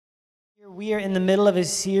We are in the middle of a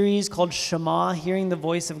series called Shema, Hearing the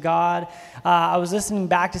Voice of God. I was listening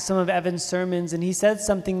back to some of Evan's sermons, and he said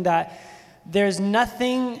something that there's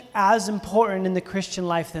nothing as important in the Christian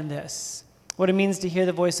life than this, what it means to hear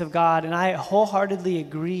the voice of God. And I wholeheartedly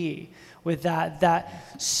agree with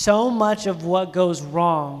that so much of what goes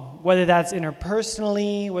wrong, whether that's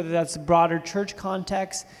interpersonally, whether that's broader church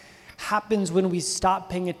context, happens when we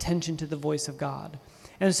stop paying attention to the voice of God.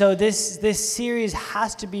 And so this series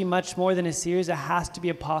has to be much more than a series. It has to be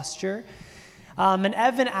a posture. And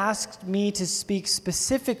Evan asked me to speak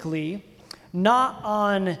specifically, not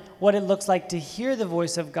on what it looks like to hear the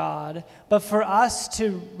voice of God, but for us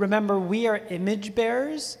to remember we are image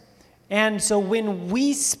bearers. And so when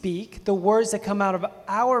we speak, the words that come out of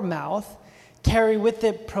our mouth carry with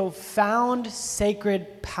it profound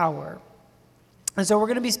sacred power. And so we're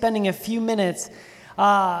going to be spending a few minutes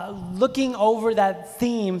looking over that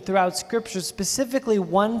theme throughout Scripture, specifically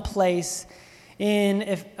one place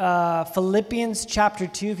in Philippians chapter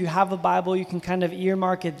 2. If you have a Bible, you can kind of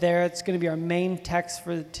earmark it there. It's going to be our main text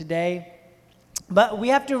for today. But we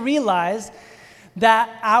have to realize that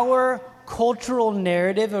our cultural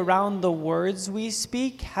narrative around the words we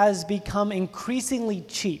speak has become increasingly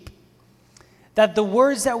cheap. That the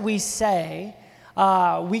words that we say,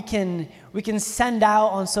 we can send out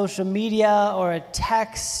on social media or a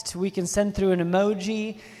text, we can send through an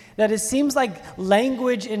emoji, that it seems like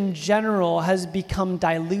language in general has become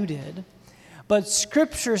diluted. But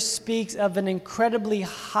Scripture speaks of an incredibly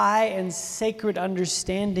high and sacred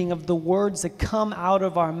understanding of the words that come out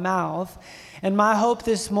of our mouth. And my hope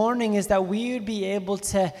this morning is that we would be able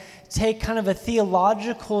to take kind of a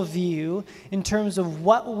theological view in terms of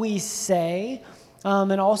what we say,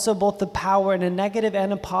 and also both the power in a negative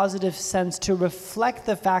and a positive sense to reflect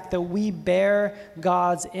the fact that we bear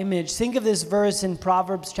God's image. Think of this verse in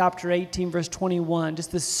Proverbs chapter 18, verse 21,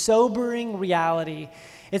 just the sobering reality.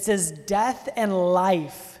 It says, "Death and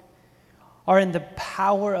life are in the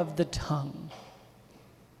power of the tongue,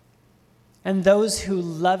 and those who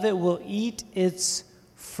love it will eat its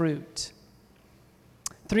fruit."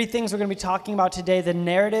 Three things we're going to be talking about today: the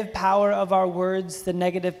narrative power of our words, the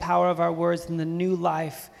negative power of our words, and the new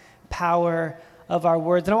life power of our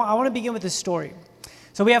words. And I want to begin with a story.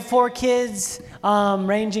 So we have 4 kids,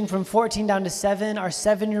 ranging from 14 down to 7. Our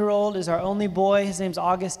 7-year-old is our only boy. His name's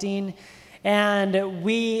Augustine. And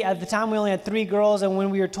at the time, we only had 3 girls. And when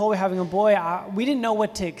we were told we were having a boy, we didn't know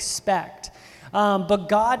what to expect. But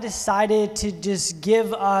God decided to just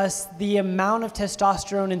give us the amount of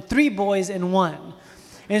testosterone in 3 boys in 1.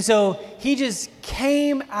 And so he just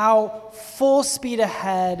came out full speed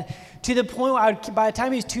ahead to the point where by the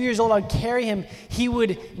time he was 2 years old, I'd carry him. He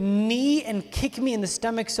would knee and kick me in the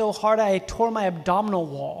stomach so hard I tore my abdominal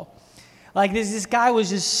wall. Like this guy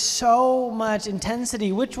was just so much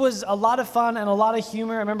intensity, which was a lot of fun and a lot of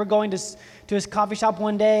humor. I remember going to his coffee shop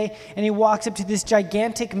one day, and he walks up to this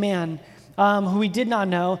gigantic man who we did not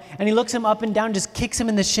know, and he looks him up and down, just kicks him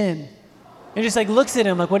in the shin. And just looks at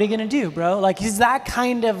him like, "What are you going to do, bro?" Like, he's that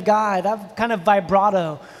kind of guy, that kind of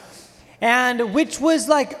vibrato. And which was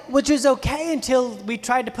okay until we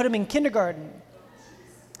tried to put him in kindergarten.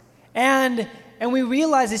 And we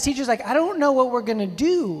realized his teacher's like, "I don't know what we're going to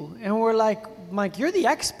do." And we're like, "Mike, you're the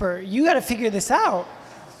expert. You got to figure this out."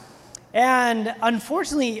 And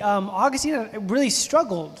unfortunately, Augustine really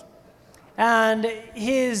struggled. And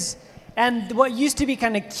what used to be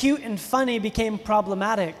kind of cute and funny became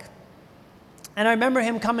problematic. And I remember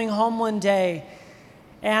him coming home one day,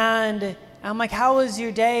 and I'm like, "How was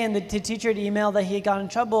your day?" And the teacher had emailed that he had gotten in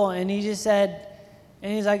trouble, and he just said,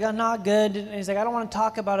 and he's like, "I'm not good." And he's like, "I don't want to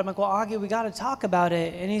talk about it." I'm like, "Well, Augie, we got to talk about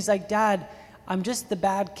it." And he's like, "Dad, I'm just the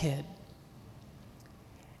bad kid."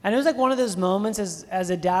 And it was like one of those moments as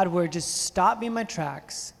a dad where it just stopped me in my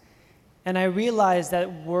tracks, and I realized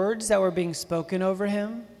that words that were being spoken over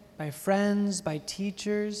him by friends, by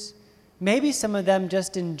teachers, maybe some of them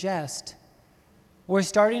just in jest, were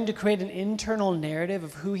starting to create an internal narrative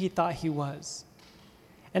of who he thought he was.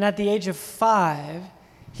 And at the age of 5,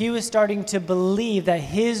 he was starting to believe that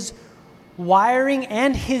his wiring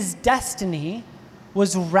and his destiny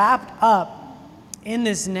was wrapped up in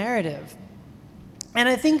this narrative. And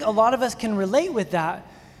I think a lot of us can relate with that,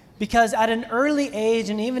 because at an early age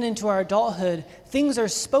and even into our adulthood, things are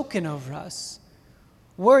spoken over us.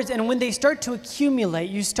 Words, and when they start to accumulate,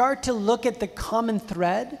 you start to look at the common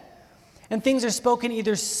thread. And things are spoken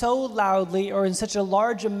either so loudly or in such a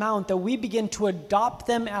large amount that we begin to adopt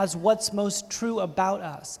them as what's most true about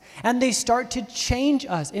us. And they start to change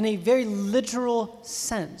us in a very literal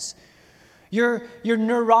sense. Your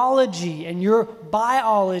neurology and your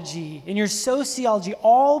biology and your sociology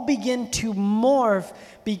all begin to morph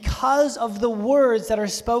because of the words that are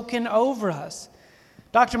spoken over us.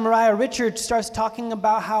 Dr. Mariah Richards starts talking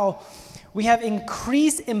about how we have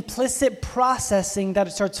increased implicit processing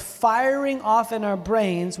that starts firing off in our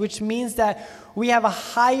brains, which means that we have a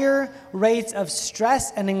higher rates of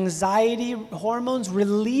stress and anxiety hormones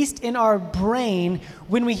released in our brain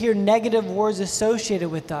when we hear negative words associated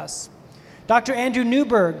with us. Dr. Andrew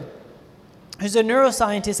Newberg, who's a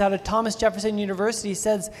neuroscientist out of Thomas Jefferson University,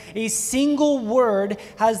 says a single word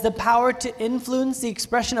has the power to influence the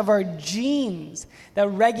expression of our genes that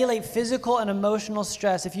regulate physical and emotional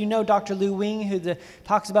stress. If you know Dr. Lou Wing, who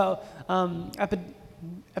talks about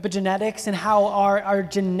epigenetics and how our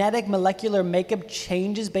genetic molecular makeup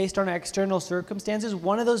changes based on our external circumstances,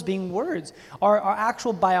 one of those being words, our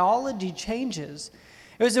actual biology changes.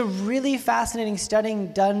 It was a really fascinating study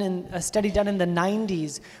done in the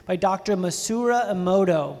 90s by Dr. Masura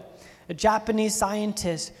Emoto, a Japanese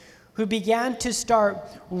scientist who began to start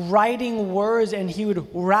writing words, and he would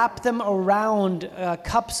wrap them around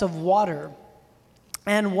cups of water.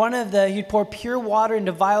 And he'd pour pure water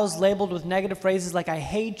into vials labeled with negative phrases like "I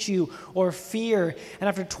hate you" or "fear." And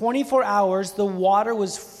after 24 hours, the water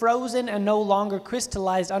was frozen and no longer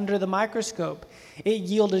crystallized under the microscope. It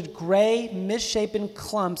yielded gray, misshapen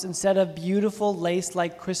clumps instead of beautiful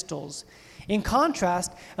lace-like crystals. In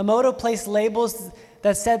contrast, Emoto placed labels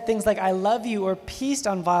that said things like "I love you" or "peace"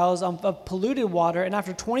 on vials of polluted water, and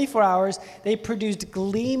after 24 hours, they produced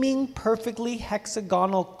gleaming, perfectly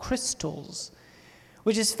hexagonal crystals,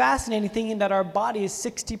 which is fascinating, thinking that our body is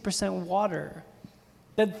 60% water.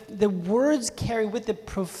 That the words carry with it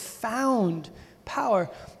profound power.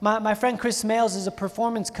 My friend Chris Smales is a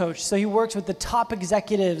performance coach, so he works with the top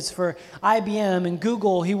executives for IBM and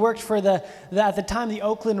Google. He worked for at the time, the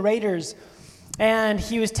Oakland Raiders. And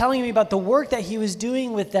he was telling me about the work that he was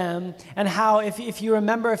doing with them, and how, if you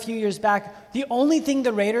remember a few years back, the only thing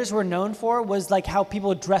the Raiders were known for was like how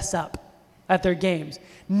people dress up at their games.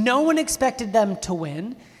 No one expected them to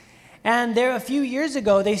win. And a few years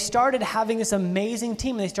ago, they started having this amazing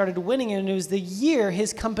team. They started winning, and it was the year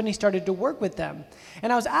his company started to work with them.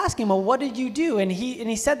 And I was asking him, well, what did you do? And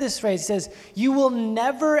he said this phrase. He says, "You will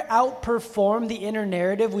never outperform the inner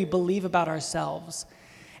narrative we believe about ourselves."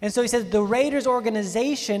 And so he said the Raiders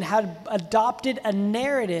organization had adopted a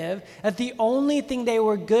narrative that the only thing they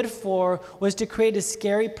were good for was to create a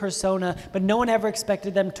scary persona, but no one ever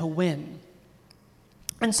expected them to win.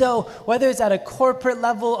 And so whether it's at a corporate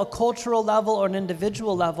level, a cultural level, or an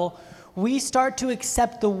individual level, we start to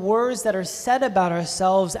accept the words that are said about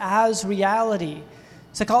ourselves as reality.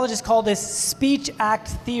 Psychologists call this speech act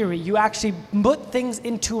theory. You actually put things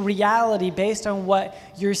into reality based on what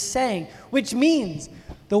you're saying, which means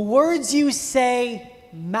the words you say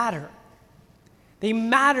matter. They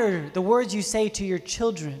matter, the words you say to your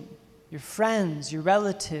children, your friends, your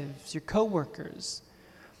relatives, your coworkers.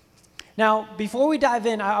 Now, before we dive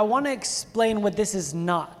in, I want to explain what this is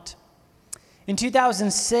not. In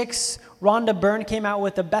 2006, Rhonda Byrne came out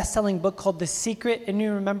with a best-selling book called The Secret. And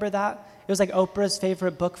you remember that? It was like Oprah's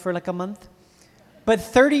favorite book for like a month. But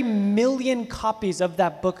 30 million copies of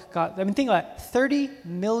that book think about it, 30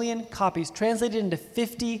 million copies translated into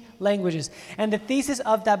 50 languages. And the thesis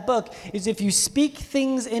of that book is if you speak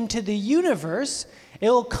things into the universe,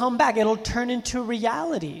 it'll come back, it'll turn into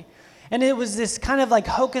reality. And it was this kind of like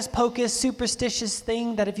hocus pocus, superstitious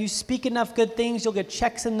thing that if you speak enough good things, you'll get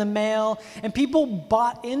checks in the mail. And people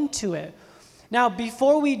bought into it. Now,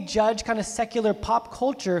 before we judge kind of secular pop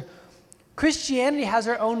culture, Christianity has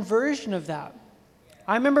our own version of that.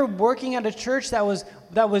 I remember working at a church that was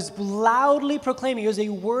loudly proclaiming it was a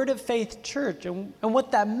word of faith church. And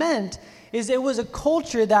what that meant is it was a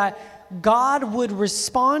culture that God would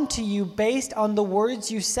respond to you based on the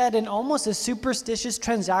words you said in almost a superstitious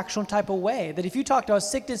transactional type of way. That if you talked about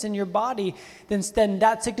sickness in your body, then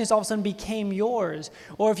that sickness all of a sudden became yours.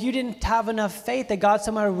 Or if you didn't have enough faith, that God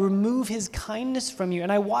somehow would remove his kindness from you.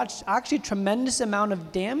 And I watched actually a tremendous amount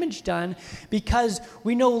of damage done because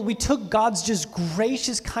we know we took God's just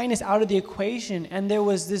gracious kindness out of the equation. And there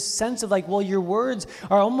was this sense of like, well, your words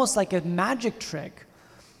are almost like a magic trick.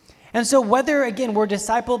 And so whether, again, we're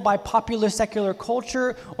discipled by popular secular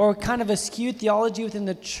culture or kind of a skewed theology within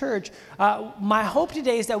the church, my hope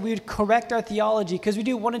today is that we would correct our theology, because we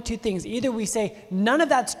do one of two things. Either we say, none of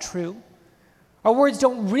that's true, our words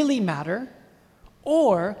don't really matter,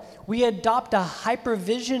 or we adopt a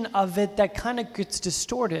hypervision of it that kind of gets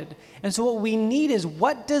distorted. And so what we need is,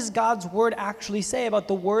 what does God's word actually say about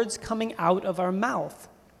the words coming out of our mouth?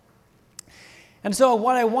 And so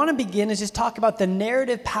what I want to begin is just talk about the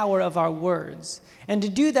narrative power of our words. And to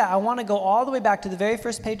do that, I want to go all the way back to the very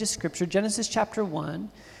first page of Scripture, Genesis chapter 1,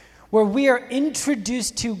 where we are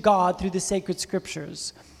introduced to God through the sacred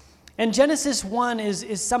Scriptures. And Genesis 1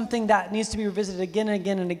 is something that needs to be revisited again and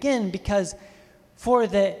again and again, because for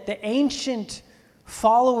the ancient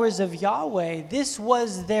followers of Yahweh, this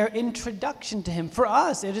was their introduction to him. For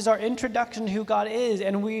us, it is our introduction to who God is.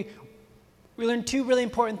 And we learn two really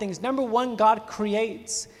important things. Number one, God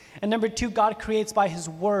creates. And number two, God creates by his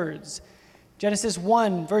words. Genesis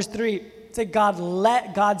 1, verse 3, said,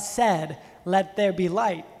 God said, let there be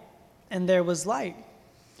light. And there was light.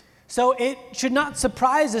 So it should not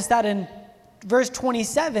surprise us that in verse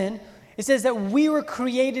 27, it says that we were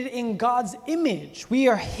created in God's image. We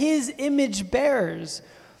are his image bearers.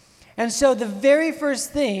 And so the very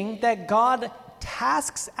first thing that God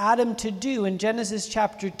tasks Adam to do in Genesis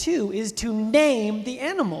chapter 2 is to name the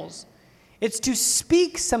animals. It's to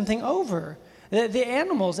speak something over the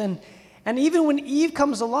animals. And even when Eve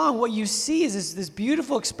comes along, what you see is this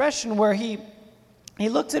beautiful expression where he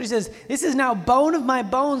looks at her, he says, this is now bone of my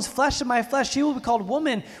bones, flesh of my flesh. She will be called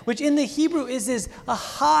woman, which in the Hebrew is a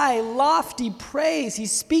high, lofty praise.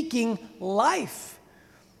 He's speaking life.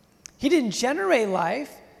 He didn't generate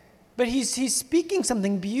life, but he's speaking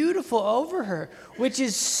something beautiful over her, which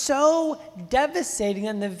is so devastating.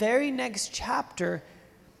 In the very next chapter,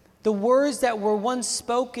 the words that were once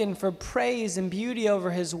spoken for praise and beauty over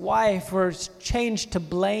his wife were changed to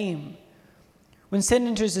blame. When sin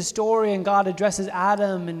enters the story and God addresses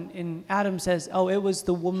Adam, and Adam says, oh, it was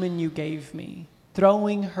the woman you gave me,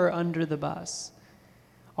 throwing her under the bus.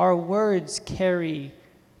 Our words carry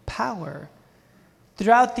power.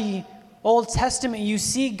 Throughout the Old Testament, you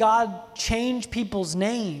see God change people's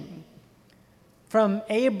name. From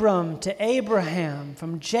Abram to Abraham,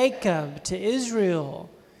 from Jacob to Israel.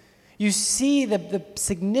 You see the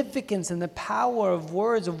significance and the power of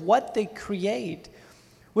words, of what they create.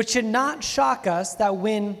 Which should not shock us that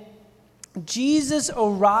when Jesus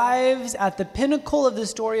arrives at the pinnacle of the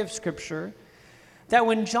story of Scripture, that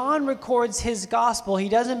when John records his gospel, he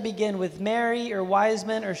doesn't begin with Mary or wise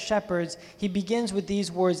men or shepherds. He begins with these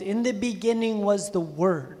words, in the beginning was the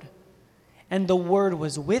Word, and the Word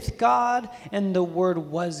was with God, and the Word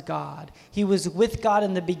was God. He was with God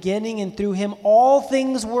in the beginning, and through him all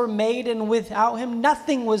things were made, and without him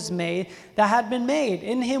nothing was made that had been made.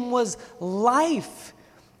 In him was life.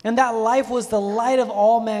 And that life was the light of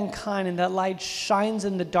all mankind, and that light shines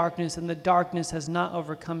in the darkness, and the darkness has not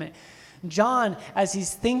overcome it. John, as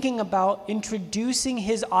he's thinking about introducing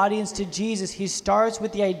his audience to Jesus, he starts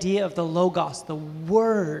with the idea of the Logos, the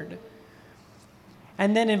Word.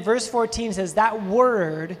 And then in verse 14 it says, that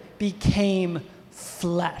Word became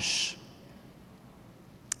flesh.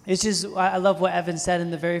 It's just, I love what Evan said in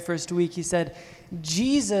the very first week. He said,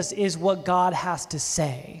 Jesus is what God has to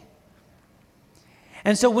say.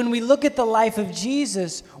 And so when we look at the life of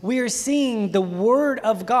Jesus, we are seeing the Word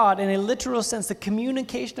of God in a literal sense, the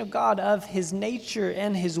communication of God, of his nature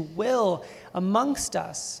and his will amongst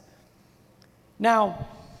us. Now,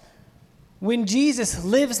 when Jesus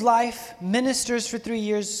lives life, ministers for 3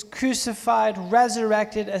 years, crucified,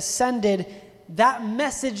 resurrected, ascended, that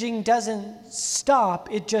messaging doesn't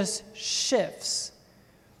stop, it just shifts.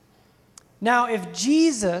 Now, if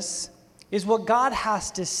Jesus is what God has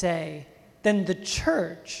to say, then the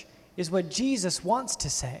church is what Jesus wants to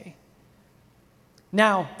say.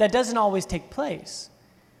 Now, that doesn't always take place.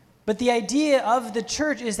 But the idea of the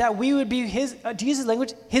church is that we would be Jesus'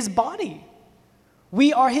 language, his body.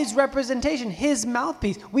 We are his representation, his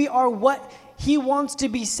mouthpiece. We are what he wants to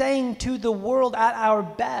be saying to the world at our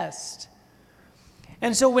best.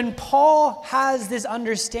 And so when Paul has this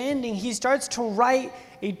understanding, he starts to write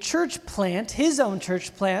a church plant, his own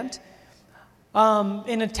church plant,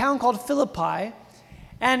 in a town called Philippi,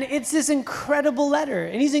 and it's this incredible letter,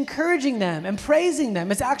 and he's encouraging them and praising them.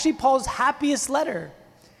 It's actually Paul's happiest letter.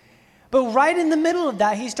 But right in the middle of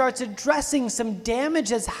that, he starts addressing some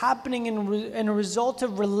damage that's happening in a result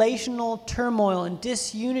of relational turmoil and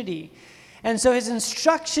disunity. And so his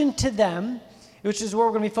instruction to them, which is what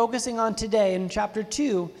we're going to be focusing on today in chapter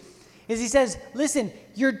 2, is he says, listen,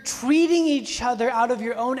 you're treating each other out of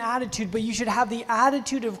your own attitude, but you should have the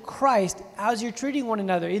attitude of Christ as you're treating one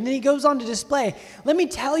another. And then he goes on to display, let me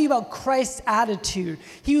tell you about Christ's attitude.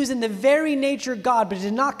 He was in the very nature God, but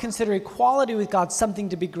did not consider equality with God something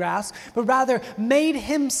to be grasped, but rather made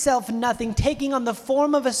himself nothing, taking on the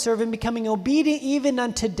form of a servant, becoming obedient even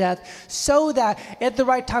unto death, so that at the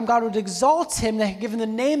right time God would exalt him, that given the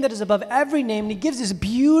name that is above every name. And he gives this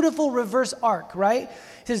beautiful reverse arc, right?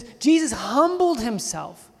 He says, Jesus humbled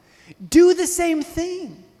himself. Do the same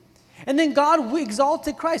thing. And then God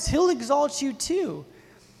exalted Christ. He'll exalt you too.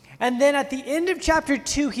 And then at the end of chapter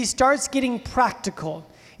 2, he starts getting practical.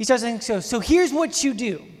 He starts saying, so here's what you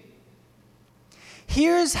do.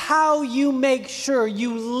 Here's how you make sure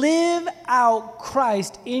you live out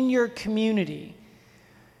Christ in your community.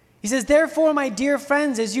 He says, therefore, my dear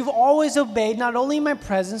friends, as you've always obeyed, not only in my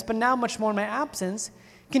presence, but now much more in my absence,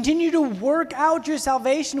 continue to work out your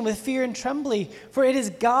salvation with fear and trembling, for it is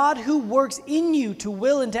God who works in you to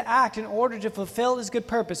will and to act in order to fulfill his good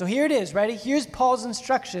purpose. So here it is, ready? Here's Paul's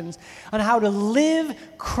instructions on how to live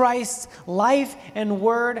Christ's life and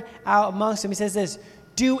word out amongst them. He says this,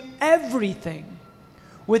 do everything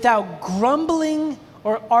without grumbling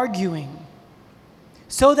or arguing,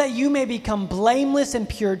 so that you may become blameless and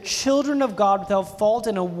pure children of God without fault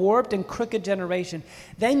in a warped and crooked generation.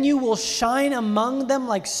 Then you will shine among them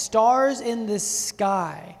like stars in the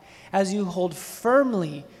sky as you hold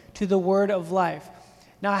firmly to the word of life.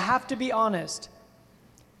 Now, I have to be honest.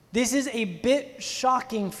 This is a bit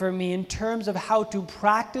shocking for me in terms of how to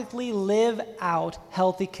practically live out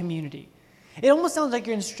healthy community. It almost sounds like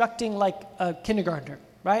you're instructing like a kindergartner,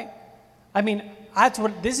 right? I mean,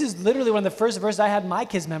 this is literally one of the first verses I had my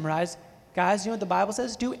kids memorize. Guys, you know what the Bible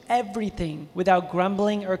says? Do everything without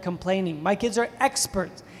grumbling or complaining. My kids are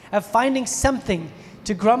experts at finding something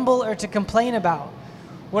to grumble or to complain about.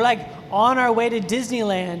 We're like on our way to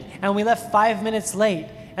Disneyland and we left 5 minutes late.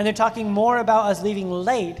 And they're talking more about us leaving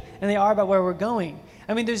late than they are about where we're going.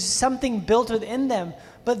 I mean, there's something built within them.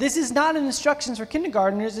 But this is not instructions for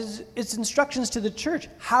kindergartners. It's instructions to the church.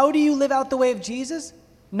 How do you live out the way of Jesus?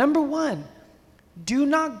 Number 1. Do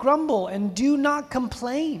not grumble and do not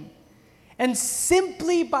complain. And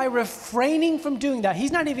simply by refraining from doing that,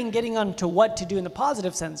 he's not even getting on to what to do in the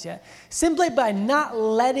positive sense yet. Simply by not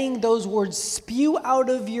letting those words spew out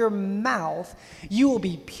of your mouth, you will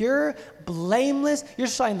be pure, blameless. You're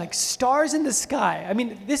shining like stars in the sky. I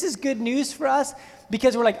mean, this is good news for us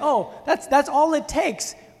because we're like, oh, that's all it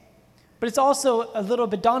takes. But it's also a little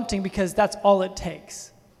bit daunting because that's all it takes.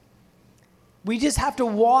 We just have to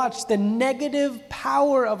watch the negative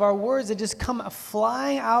power of our words that just come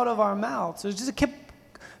flying out of our mouths. So just a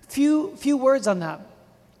few words on that.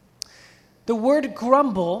 The word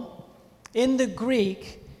grumble in the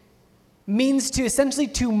Greek means to essentially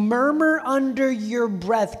to murmur under your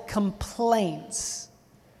breath complaints.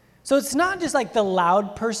 So it's not just like the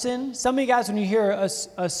loud person. Some of you guys, when you hear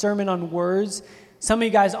a sermon on words, some of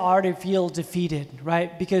you guys already feel defeated,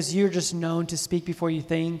 right? Because you're just known to speak before you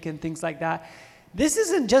think and things like that. This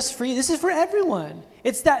isn't just for you. This is for everyone.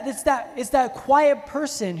 It's that quiet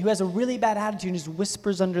person who has a really bad attitude and just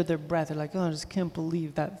whispers under their breath. They're like, oh, I just can't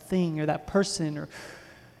believe that thing or that person. And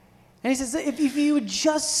he says, if you would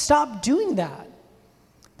just stop doing that.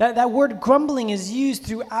 That word grumbling is used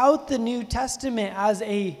throughout the New Testament as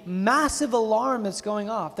a massive alarm that's going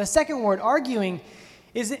off. The second word, arguing,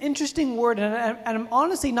 is an interesting word, and I'm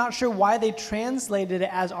honestly not sure why they translated it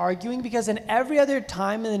as arguing, because in every other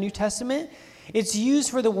time in the New Testament, it's used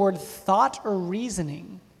for the word thought or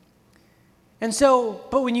reasoning. And so,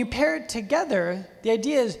 but when you pair it together, the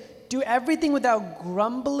idea is do everything without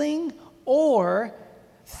grumbling or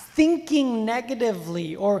thinking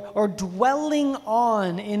negatively or dwelling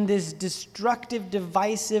on in this destructive,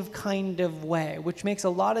 divisive kind of way, which makes a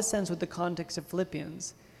lot of sense with the context of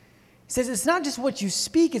Philippians. He says it's not just what you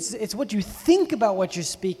speak, it's what you think about what you're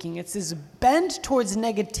speaking. It's this bent towards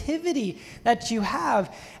negativity that you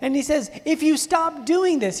have. And he says, if you stop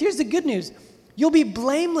doing this, here's the good news. You'll be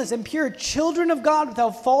blameless and pure, children of God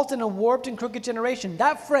without fault in a warped and crooked generation.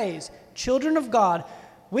 That phrase, children of God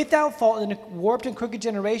without fault in a warped and crooked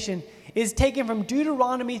generation, is taken from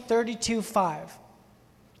Deuteronomy 32:5.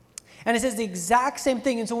 And it says the exact same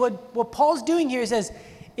thing. And so what Paul's doing here, he says,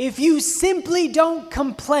 if you simply don't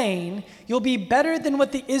complain, you'll be better than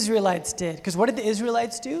what the Israelites did. Because what did the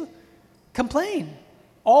Israelites do? Complain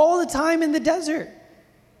all the time in the desert.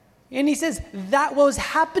 And he says that what was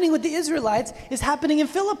happening with the Israelites is happening in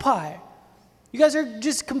Philippi. You guys are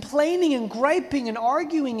just complaining and griping and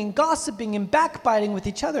arguing and gossiping and backbiting with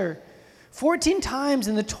each other. 14 times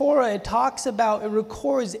in the Torah it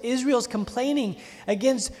records Israel's complaining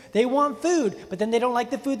against, they want food, but then they don't like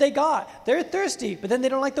the food they got. They're thirsty, but then they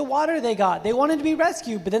don't like the water they got. They wanted to be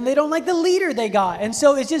rescued, but then they don't like the leader they got. And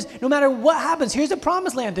so it's just, no matter what happens, here's the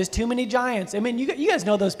promised land, there's too many giants. I mean, you guys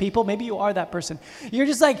know those people. Maybe you are that person. You're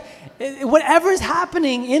just like, whatever's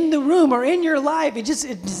happening in the room or in your life,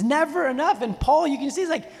 it's never enough. And Paul, you can see, he's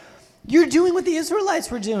like, you're doing what the Israelites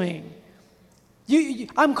were doing.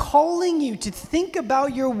 I'm calling you to think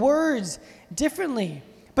about your words differently.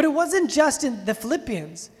 But it wasn't just in the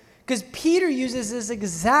Philippians, because Peter uses this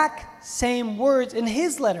exact same words in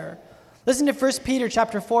his letter. Listen to 1 Peter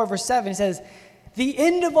chapter 4, verse 7. It says, "The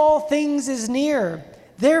end of all things is near.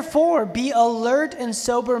 Therefore, be alert and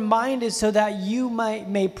sober-minded so that you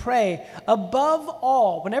may pray. Above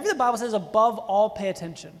all," whenever the Bible says above all, pay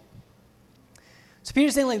attention. So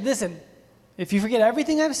Peter's saying, like, listen, if you forget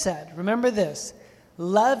everything I've said, remember this: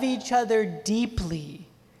 love each other deeply,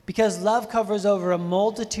 because love covers over a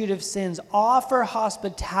multitude of sins. Offer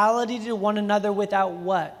hospitality to one another without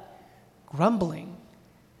what? Grumbling.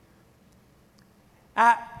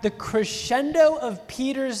 At the crescendo of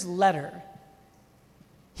Peter's letter,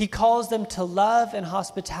 he calls them to love and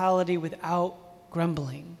hospitality without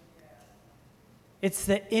grumbling. It's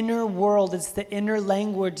the inner world, it's the inner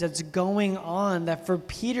language that's going on that for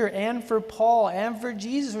Peter and for Paul and for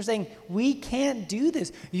Jesus, we're saying, we can't do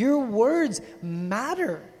this. Your words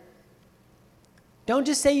matter. Don't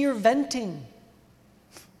just say you're venting.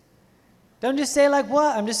 Don't just say like,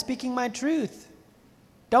 what? I'm just speaking my truth.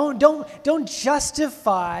 Don't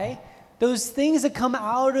justify those things that come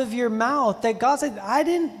out of your mouth that God said,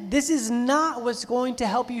 this is not what's going to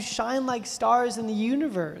help you shine like stars in the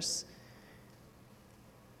universe.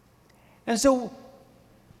 And so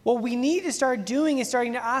what we need to start doing is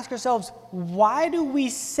starting to ask ourselves, why do we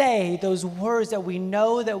say those words that we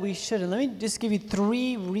know that we shouldn't? Let me just give you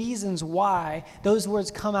 3 reasons why those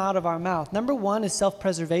words come out of our mouth. Number 1 is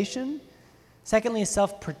self-preservation. Secondly is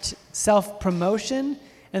self-promotion.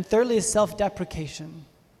 And thirdly is self-deprecation.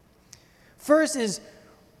 First is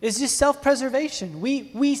just self-preservation.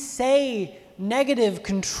 We say negative,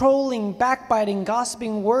 controlling, backbiting,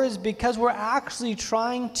 gossiping words because we're actually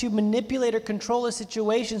trying to manipulate or control a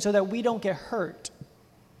situation so that we don't get hurt.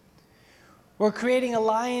 We're creating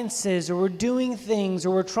alliances, or we're doing things,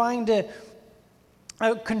 or we're trying to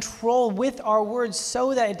control with our words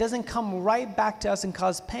so that it doesn't come right back to us and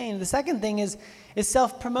cause pain. The second thing is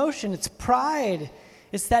self-promotion. It's pride.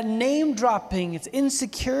 It's that name dropping, it's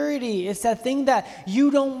insecurity, it's that thing that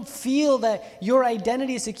you don't feel that your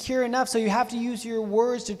identity is secure enough, so you have to use your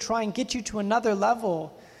words to try and get you to another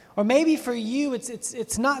level. Or maybe for you,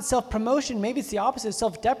 it's not self-promotion, maybe it's the opposite,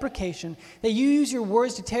 self-deprecation, that you use your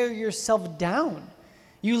words to tear yourself down.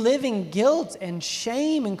 You live in guilt and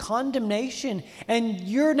shame and condemnation, and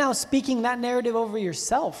you're now speaking that narrative over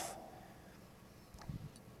yourself.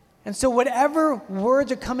 And so whatever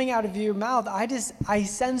words are coming out of your mouth, I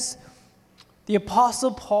sense the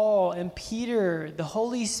Apostle Paul and Peter, the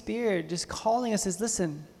Holy Spirit, just calling us as,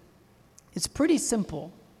 listen, it's pretty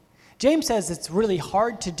simple. James says it's really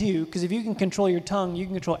hard to do, because if you can control your tongue, you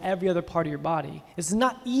can control every other part of your body. It's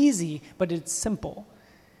not easy, but it's simple.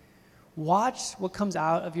 Watch what comes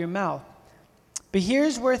out of your mouth. But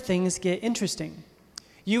here's where things get interesting.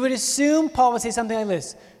 You would assume Paul would say something like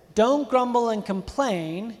this: don't grumble and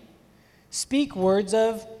complain. Speak words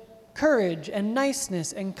of courage and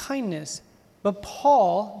niceness and kindness. But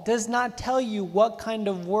Paul does not tell you what kind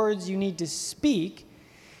of words you need to speak.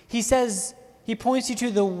 He points you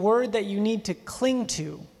to the word that you need to cling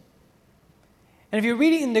to. And if you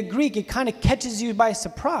read it in the Greek, it kind of catches you by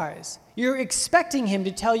surprise. You're expecting him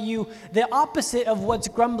to tell you the opposite of what's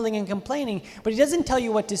grumbling and complaining, but he doesn't tell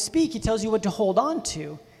you what to speak, he tells you what to hold on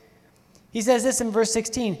to. He says this in verse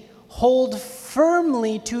 16, hold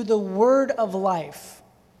firmly to the word of life.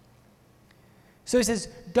 So he says,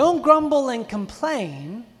 don't grumble and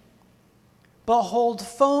complain, but hold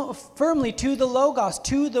firmly to the Logos,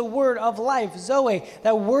 to the word of life, Zoe.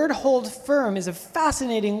 That word hold firm is a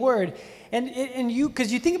fascinating word. And you,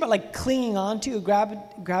 because you think about like clinging on to,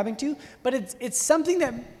 grabbing to, but it's something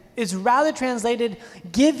that is rather translated,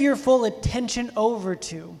 give your full attention over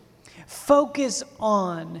to, focus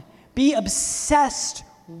on, be obsessed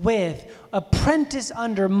with, apprentice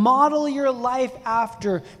under, model your life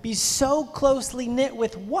after, be so closely knit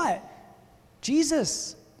with what?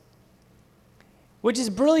 Jesus. Which is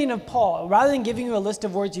brilliant of Paul. Rather than giving you a list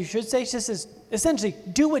of words you should say, he just says, essentially,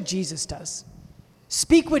 do what Jesus does.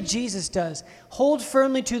 Speak what Jesus does. Hold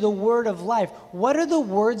firmly to the word of life. What are the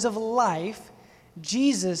words of life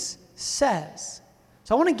Jesus says?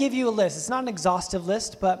 So I want to give you a list. It's not an exhaustive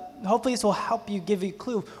list, but hopefully this will help you, give you a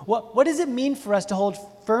clue. What does it mean for us to hold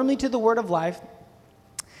firmly to the word of life?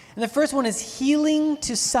 And the first one is healing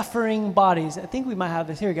to suffering bodies. I think we might have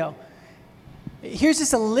this. Here we go. Here's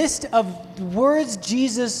just a list of words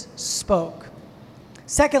Jesus spoke.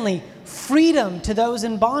 Secondly, freedom to those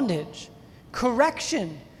in bondage.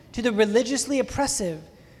 Correction to the religiously oppressive.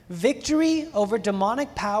 Victory over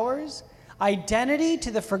demonic powers. Identity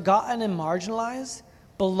to the forgotten and marginalized.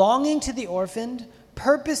 Belonging to the orphaned.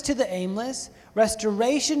 Purpose to the aimless.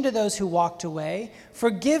 Restoration to those who walked away.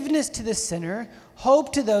 Forgiveness to the sinner.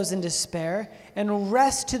 Hope to those in despair. And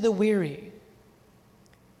rest to the weary.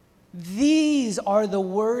 These are the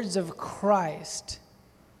words of Christ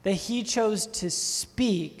that he chose to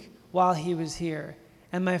speak while he was here.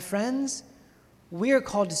 And my friends, we are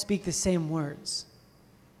called to speak the same words.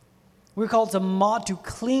 We're called to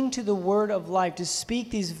cling to the word of life, to speak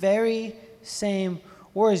these very same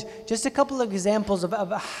words. Just a couple of examples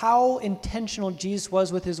of how intentional Jesus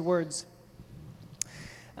was with his words.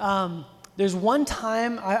 There's one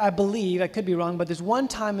time, I believe, I could be wrong, but there's one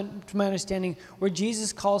time, to my understanding, where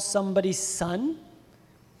Jesus calls somebody son.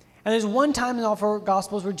 And there's one time in all four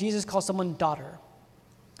Gospels where Jesus calls someone daughter.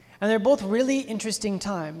 And they're both really interesting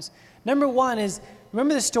times. Number one is,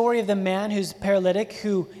 remember the story of the man who's paralytic,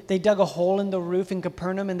 who they dug a hole in the roof in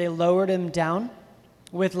Capernaum and they lowered him down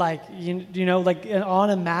with like on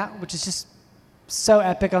a mat, which is just so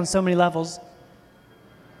epic on so many levels.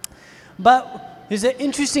 But there's an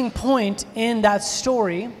interesting point in that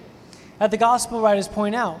story that the gospel writers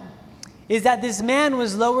point out, is that this man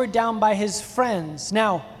was lowered down by his friends.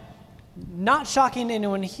 Now, not shocking to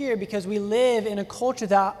anyone here, because we live in a culture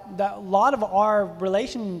that a lot of our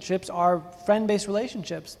relationships are friend-based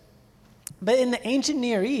relationships. But in the ancient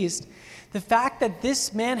Near East, the fact that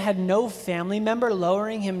this man had no family member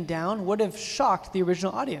lowering him down would have shocked the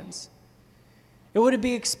original audience. It would have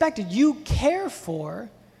been expected. You care for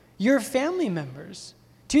your family members.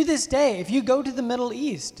 To this day, if you go to the Middle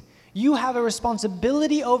East, you have a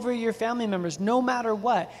responsibility over your family members no matter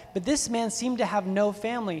what. But this man seemed to have no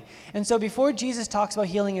family. And so before Jesus talks about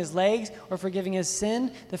healing his legs or forgiving his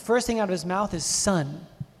sin, the first thing out of his mouth is son.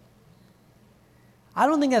 I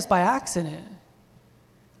don't think that's by accident.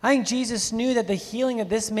 I think Jesus knew that the healing that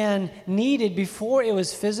this man needed before it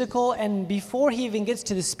was physical, and before he even gets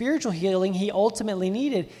to the spiritual healing he ultimately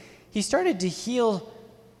needed, he started to heal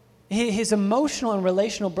his emotional and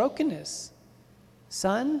relational brokenness.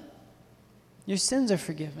 Son, your sins are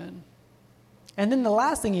forgiven. And then the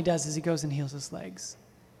last thing he does is he goes and heals his legs.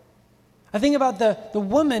 I think about the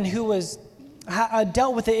woman who was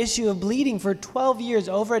dealt with the issue of bleeding for 12 years,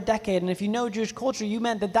 over a decade. And if you know Jewish culture, you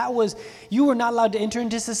meant that was, you were not allowed to enter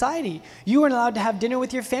into society. You weren't allowed to have dinner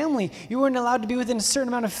with your family. You weren't allowed to be within a certain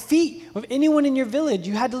amount of feet of anyone in your village.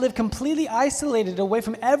 You had to live completely isolated, away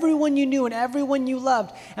from everyone you knew and everyone you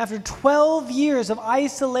loved. After 12 years of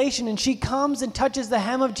isolation, and she comes and touches the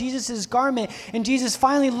hem of Jesus' garment, and Jesus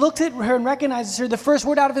finally looks at her and recognizes her. The first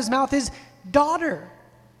word out of his mouth is, daughter.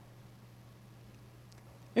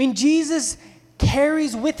 I mean, Jesus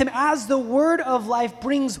carries with him, as the word of life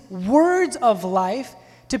brings words of life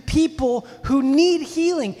to people who need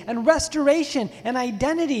healing and restoration and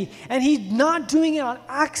identity. And he's not doing it on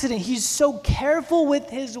accident. He's so careful with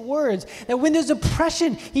his words that when there's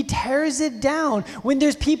oppression, he tears it down. When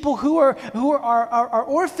there's people who are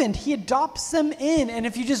orphaned, he adopts them in. And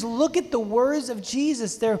if you just look at the words of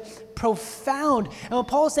Jesus, they're profound. And what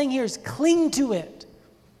Paul is saying here is cling to it.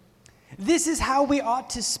 This is how we ought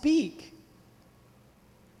to speak.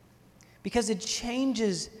 Because it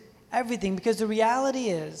changes everything. Because the reality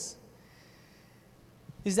is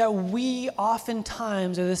that we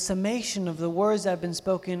oftentimes are the summation of the words that have been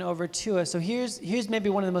spoken over to us. So here's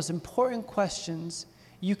maybe one of the most important questions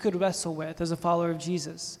you could wrestle with as a follower of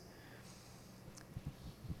Jesus.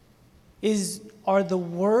 Are the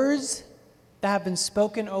words that have been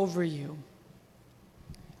spoken over you,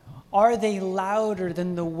 are they louder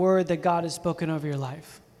than the word that God has spoken over your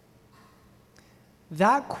life?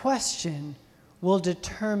 That question will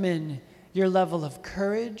determine your level of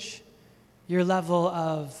courage, your level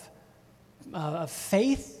of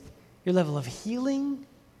faith, your level of healing.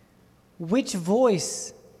 Which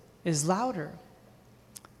voice is louder?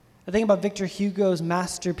 I think about Victor Hugo's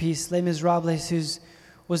masterpiece, Les Miserables, who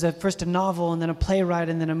was first a novel and then a playwright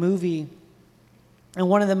and then a movie. And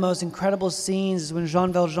one of the most incredible scenes is when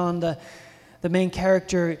Jean Valjean, the main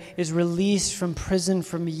character, is released from prison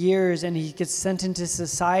from years, and he gets sent into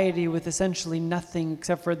society with essentially nothing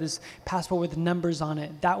except for this passport with numbers on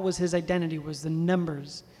it. That was his identity, was the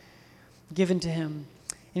numbers given to him.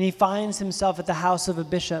 And he finds himself at the house of a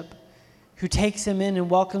bishop who takes him in and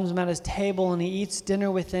welcomes him at his table, and he eats dinner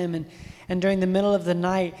with him. And during the middle of the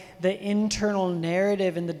night, the internal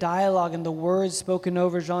narrative and the dialogue and the words spoken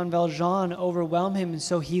over Jean Valjean overwhelm him. And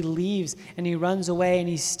so he leaves and he runs away and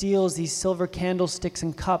he steals these silver candlesticks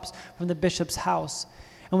and cups from the bishop's house.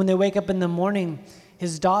 And when they wake up in the morning,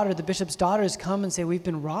 his daughter, the bishop's daughters, come and say, "We've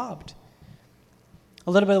been robbed."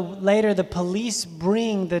 A little bit later, the police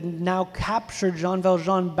bring the now captured Jean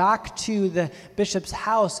Valjean back to the bishop's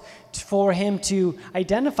house for him to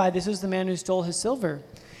identify this was the man who stole his silver.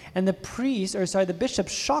 And the bishop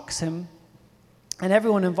shocks him and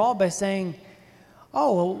everyone involved by saying,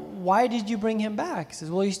 "Oh, well, why did you bring him back?" He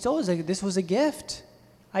says, "Well, he stole his. This was a gift.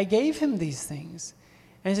 I gave him these things.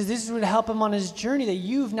 And he says this would help him on his journey that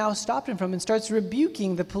you've now stopped him from, and starts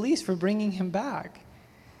rebuking the police for bringing him back.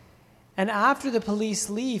 And after the police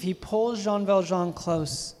leave, he pulls Jean Valjean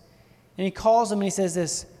close, and he calls him and he says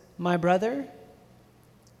this, my brother,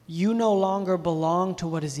 you no longer belong to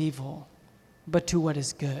what is evil, but to what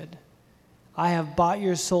is good. I have bought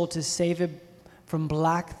your soul to save it from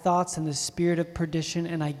black thoughts and the spirit of perdition,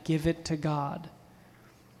 and I give it to God.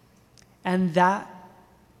 And that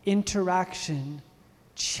interaction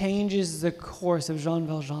changes the course of Jean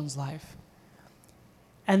Valjean's life.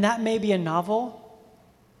 And that may be a novel,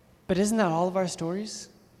 but isn't that all of our stories?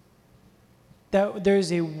 That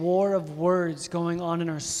there's a war of words going on in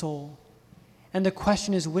our soul. And the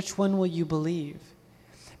question is, which one will you believe?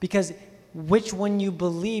 Because which one you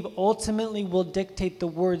believe ultimately will dictate the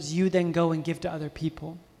words you then go and give to other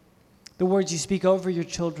people. The words you speak over your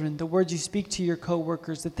children, the words you speak to your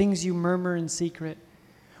coworkers, the things you murmur in secret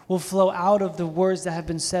will flow out of the words that have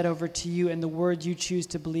been said over to you and the words you choose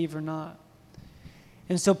to believe or not.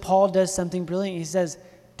 And so Paul does something brilliant. He says,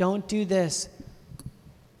 don't do this.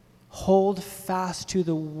 Hold fast to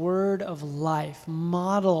the word of life.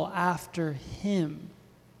 Model after him.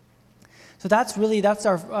 So that's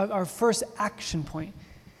our first action point.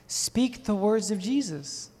 Speak the words of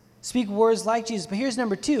Jesus. Speak words like Jesus. But here's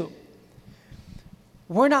number 2.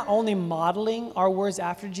 We're not only modeling our words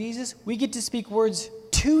after Jesus, we get to speak words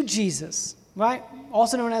to Jesus, right?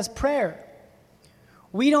 Also known as prayer.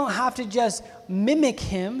 We don't have to just mimic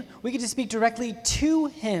him. We get to speak directly to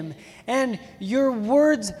him. And your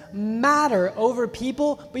words matter over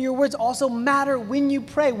people, but your words also matter when you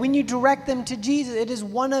pray, when you direct them to Jesus. It is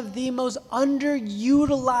one of the most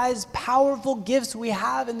underutilized, powerful gifts we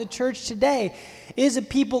have in the church today, is a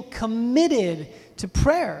people committed to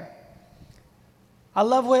prayer. I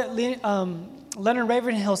love what Leonard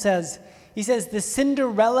Ravenhill says. He says, the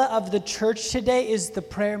Cinderella of the church today is the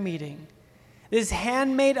prayer meeting. This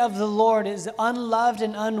handmaid of the Lord is unloved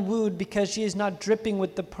and unwooed because she is not dripping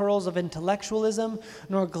with the pearls of intellectualism,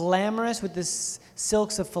 nor glamorous with the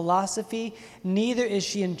silks of philosophy. Neither is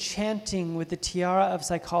she enchanting with the tiara of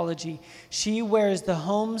psychology. She wears the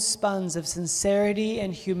homespuns of sincerity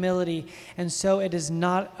and humility, and so it is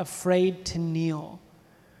not afraid to kneel.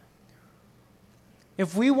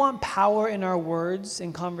 If we want power in our words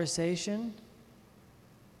in conversation,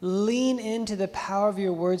 lean into the power of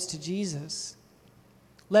your words to Jesus.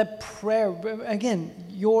 Let prayer, again,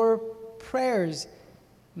 your prayers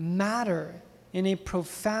matter in a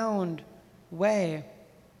profound way.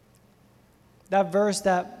 That verse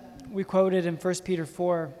that we quoted in 1 Peter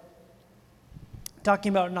 4, talking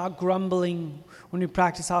about not grumbling when we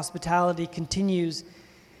practice hospitality, continues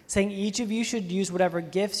saying, each of you should use whatever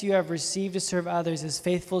gifts you have received to serve others as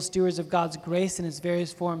faithful stewards of God's grace in its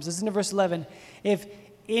various forms. Listen to verse 11. If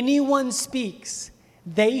anyone speaks,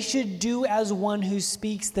 they should do as one who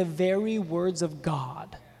speaks the very words of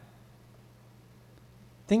God.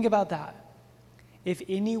 Think about that. If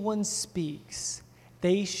anyone speaks,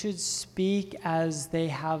 they should speak as they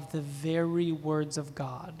have the very words of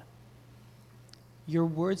God. Your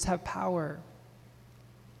words have power.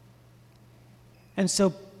 And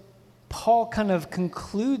so Paul kind of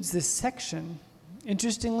concludes this section,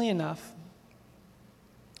 interestingly enough,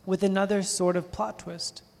 with another sort of plot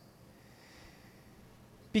twist.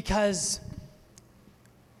 Because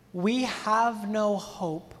we have no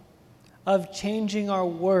hope of changing our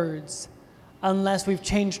words unless we've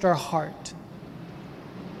changed our heart.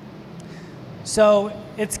 So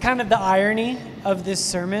it's kind of the irony of this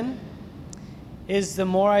sermon is the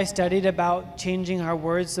more I studied about changing our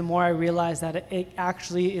words, the more I realized that it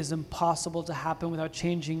actually is impossible to happen without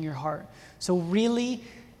changing your heart. So really,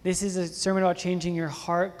 this is a sermon about changing your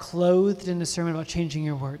heart, clothed in a sermon about changing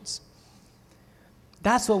your words.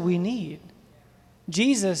 That's what we need.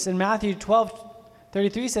 Jesus in Matthew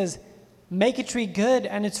 12:33 says, make a tree good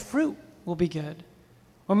and its fruit will be good.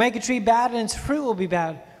 Or make a tree bad and its fruit will be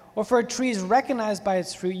bad. Or for a tree is recognized by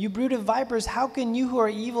its fruit. You brood of vipers, how can you who are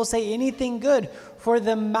evil say anything good? For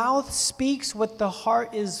the mouth speaks what the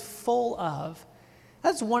heart is full of.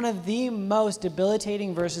 That's one of the most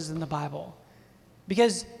debilitating verses in the Bible.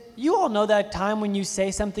 Because you all know that time when you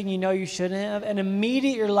say something you know you shouldn't have, and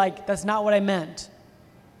immediately you're like, that's not what I meant.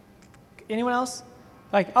 Anyone else?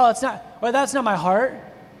 Like, oh, it's not, or that's not my heart.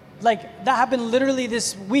 Like, that happened literally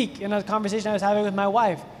this week in a conversation I was having with my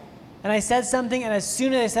wife. And I said something, and as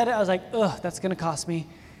soon as I said it, I was like, ugh, that's going to cost me.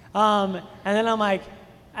 And then I'm like,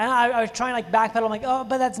 and I was trying to backpedal. I'm like, oh,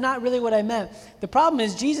 but that's not really what I meant. The problem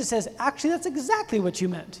is Jesus says, actually, that's exactly what you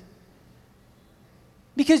meant.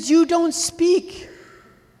 Because you don't speak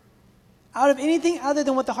out of anything other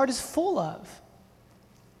than what the heart is full of.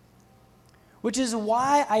 Which is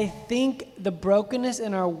why I think the brokenness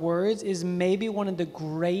in our words is maybe one of the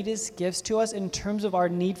greatest gifts to us in terms of our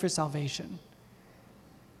need for salvation.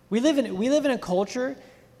 We live in a culture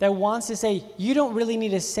that wants to say, you don't really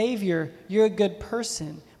need a savior, you're a good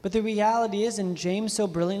person. But the reality is, and James so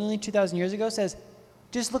brilliantly 2,000 years ago says,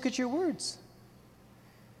 just look at your words.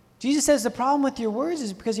 Jesus says the problem with your words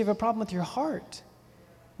is because you have a problem with your heart.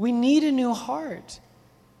 We need a new heart.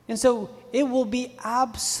 And so it will be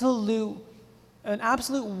an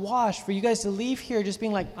absolute wash for you guys to leave here just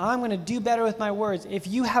being like, I'm going to do better with my words if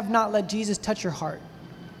you have not let Jesus touch your heart.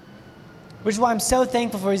 Which is why I'm so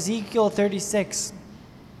thankful for Ezekiel 36,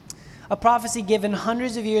 a prophecy given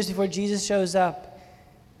hundreds of years before Jesus shows up.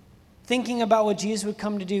 Thinking about what Jesus would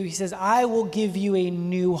come to do, he says, I will give you a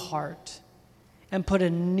new heart and put a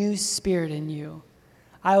new spirit in you.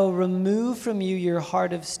 I will remove from you your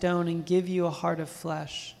heart of stone and give you a heart of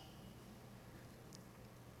flesh.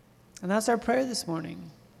 And that's our prayer this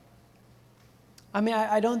morning. I mean,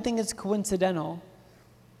 I don't think it's coincidental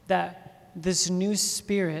that this new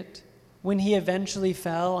spirit, when he eventually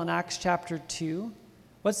fell in Acts chapter 2,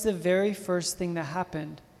 what's the very first thing that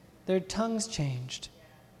happened? Their tongues changed.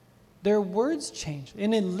 Their words changed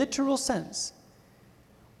in a literal sense.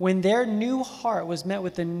 When their new heart was met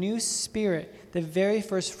with a new spirit, the very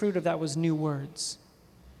first fruit of that was new words.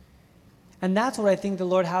 And that's what I think the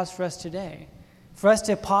Lord has for us today. For us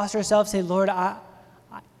to posture ourselves, say, Lord,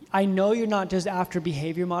 I know you're not just after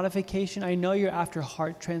behavior modification. I know you're after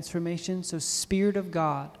heart transformation. So Spirit of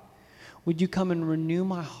God, would you come and renew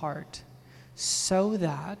my heart so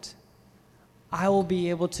that I will be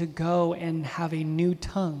able to go and have a new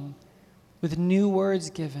tongue with new words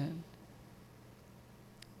given.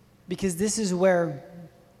 Because this is where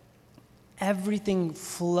everything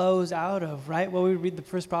flows out of, right? Well, we read the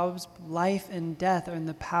first Proverbs, life and death are in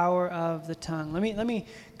the power of the tongue. Let me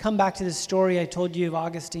come back to the story I told you of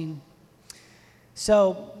Augustine.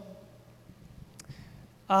 So,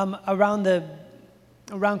 around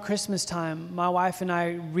Christmas time, my wife and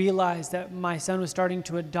I realized that my son was starting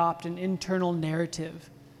to adopt an internal narrative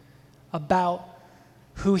about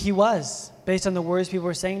who he was based on the words people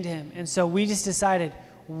were saying to him. And so we just decided,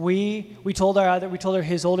 we told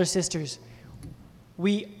his older sisters,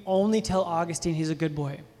 we only tell Augustine he's a good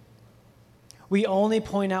boy. We only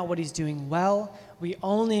point out what he's doing well. We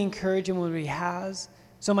only encourage him when he has.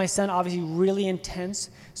 So my son, obviously really intense.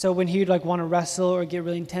 So when he would want to wrestle or get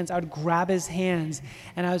really intense, I would grab his hands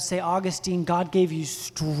and I would say, Augustine, God gave you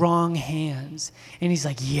strong hands. And he's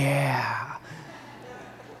like, yeah.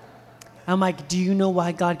 I'm like, do you know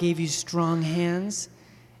why God gave you strong hands?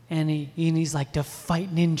 And he's like, to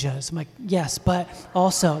fight ninjas. I'm like, yes, but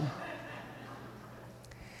also,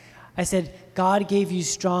 I said, God gave you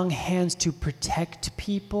strong hands to protect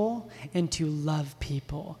people and to love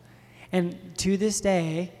people. And to this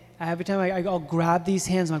day, every time I'll grab these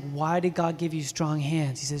hands, I'm like, why did God give you strong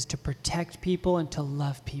hands? He says, to protect people and to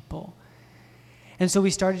love people. And so we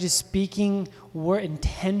started just speaking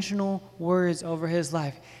intentional words over his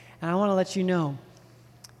life. And I want to let you know,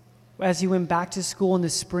 as he went back to school in the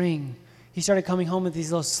spring, he started coming home with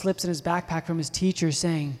these little slips in his backpack from his teacher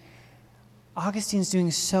saying, Augustine's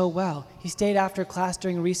doing so well. He stayed after class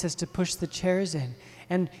during recess to push the chairs in.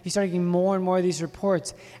 And he started getting more and more of these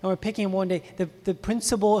reports. And we're picking him one day. The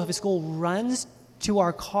principal of his school runs to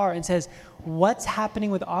our car and says, what's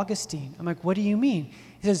happening with Augustine? I'm like, what do you mean?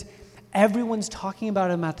 He says, everyone's talking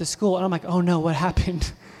about him at the school. And I'm like, oh no, what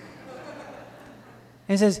happened?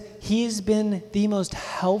 And he says, he's been the most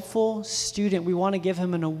helpful student. We want to give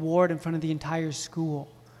him an award in front of the entire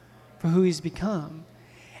school for who he's become.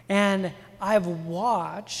 And I've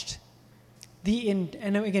watched and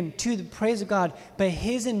again, to the praise of God, but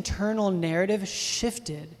his internal narrative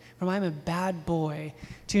shifted from I'm a bad boy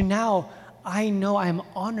to now I know I'm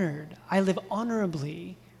honored. I live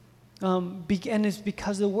honorably. And it's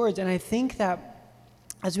because of the words. And I think that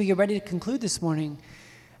as we get ready to conclude this morning,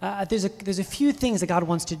 there's a few things that God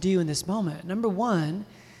wants to do in this moment. Number one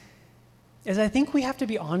is I think we have to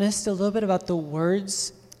be honest a little bit about the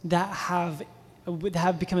words that have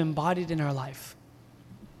become embodied in our life.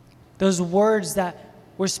 Those words that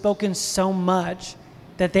were spoken so much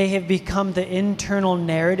that they have become the internal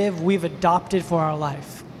narrative we've adopted for our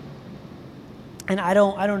life. And I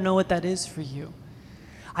don't know what that is for you.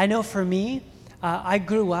 I know for me, I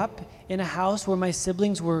grew up in a house where my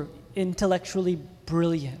siblings were intellectually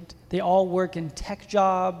brilliant. They all work in tech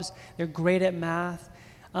jobs. They're great at math.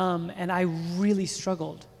 And I really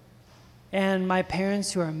struggled. And my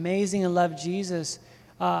parents, who are amazing and love Jesus,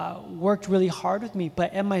 worked really hard with me.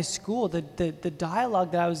 But at my school, the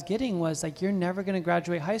dialogue that I was getting was like, you're never going to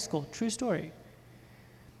graduate high school. True story.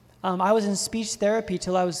 I was in speech therapy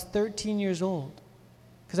till I was 13 years old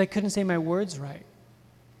because I couldn't say my words right.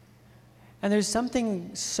 And there's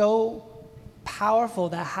something so powerful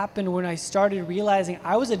that happened when I started realizing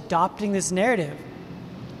I was adopting this narrative.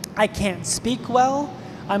 I can't speak well,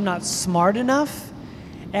 I'm not smart enough,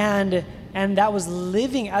 and that was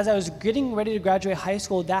living, as I was getting ready to graduate high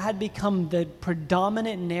school, that had become the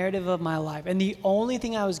predominant narrative of my life. And the only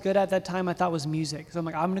thing I was good at that time I thought was music. So I'm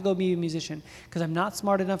like, I'm gonna go be a musician because I'm not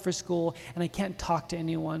smart enough for school and I can't talk to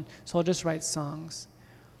anyone, so I'll just write songs.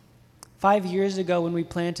 5 years ago when we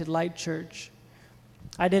planted Light Church,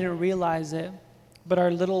 I didn't realize it, but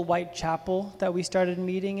our little white chapel that we started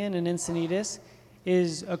meeting in Encinitas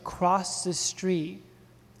is across the street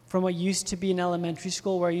from what used to be an elementary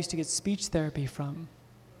school where I used to get speech therapy from.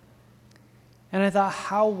 And I thought,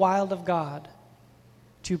 how wild of God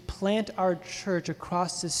to plant our church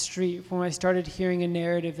across the street from when I started hearing a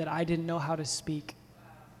narrative that I didn't know how to speak.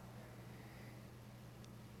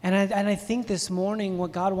 And I think this morning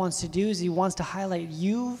what God wants to do is he wants to highlight,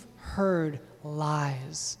 you've heard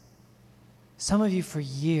lies. Some of you for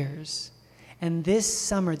years. And this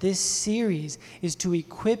summer, this series is to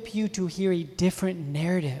equip you to hear a different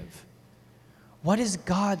narrative. What is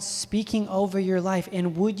God speaking over your life?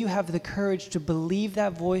 And would you have the courage to believe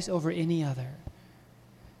that voice over any other?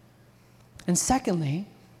 And secondly,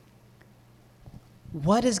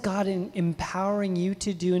 what is God empowering you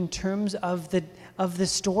to do in terms of the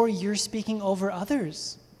story you're speaking over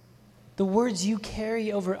others? The words you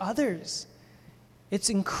carry over others. It's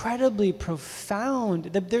incredibly profound.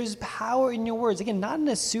 There's power in your words. Again, not in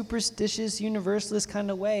a superstitious, universalist kind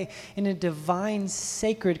of way, in a divine,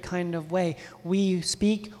 sacred kind of way. We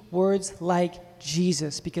speak words like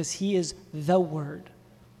Jesus because he is the Word.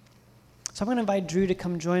 So I'm going to invite Drew to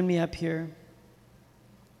come join me up here.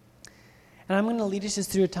 And I'm going to lead us just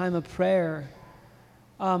through a time of prayer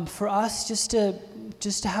for us just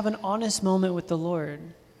to have an honest moment with the Lord.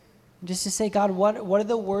 Just to say, God, what are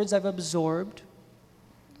the words I've absorbed?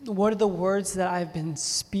 What are the words that I've been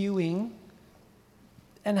spewing?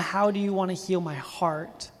 And how do you want to heal my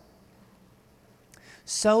heart?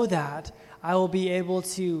 So that I will be able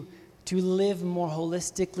to live more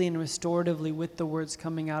holistically and restoratively with the words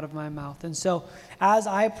coming out of my mouth. And so as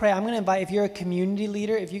I pray, I'm going to invite, if you're a community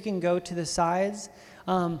leader, if you can go to the sides,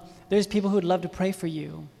 there's people who would love to pray for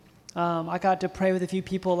you. I got to pray with a few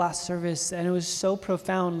people last service, and it was so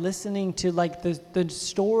profound listening to like the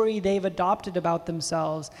story they've adopted about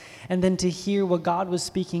themselves, and then to hear what God was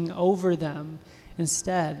speaking over them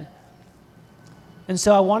instead. And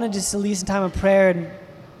so I wanted just to lead some time of prayer, and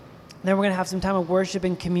then we're going to have some time of worship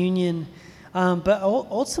and communion. But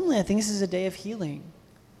ultimately, I think this is a day of healing.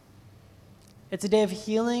 It's a day of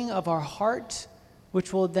healing of our heart,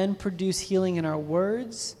 which will then produce healing in our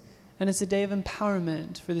words. And it's a day of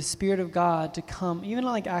empowerment for the Spirit of God to come, even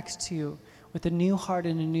like Acts 2, with a new heart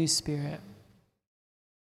and a new spirit.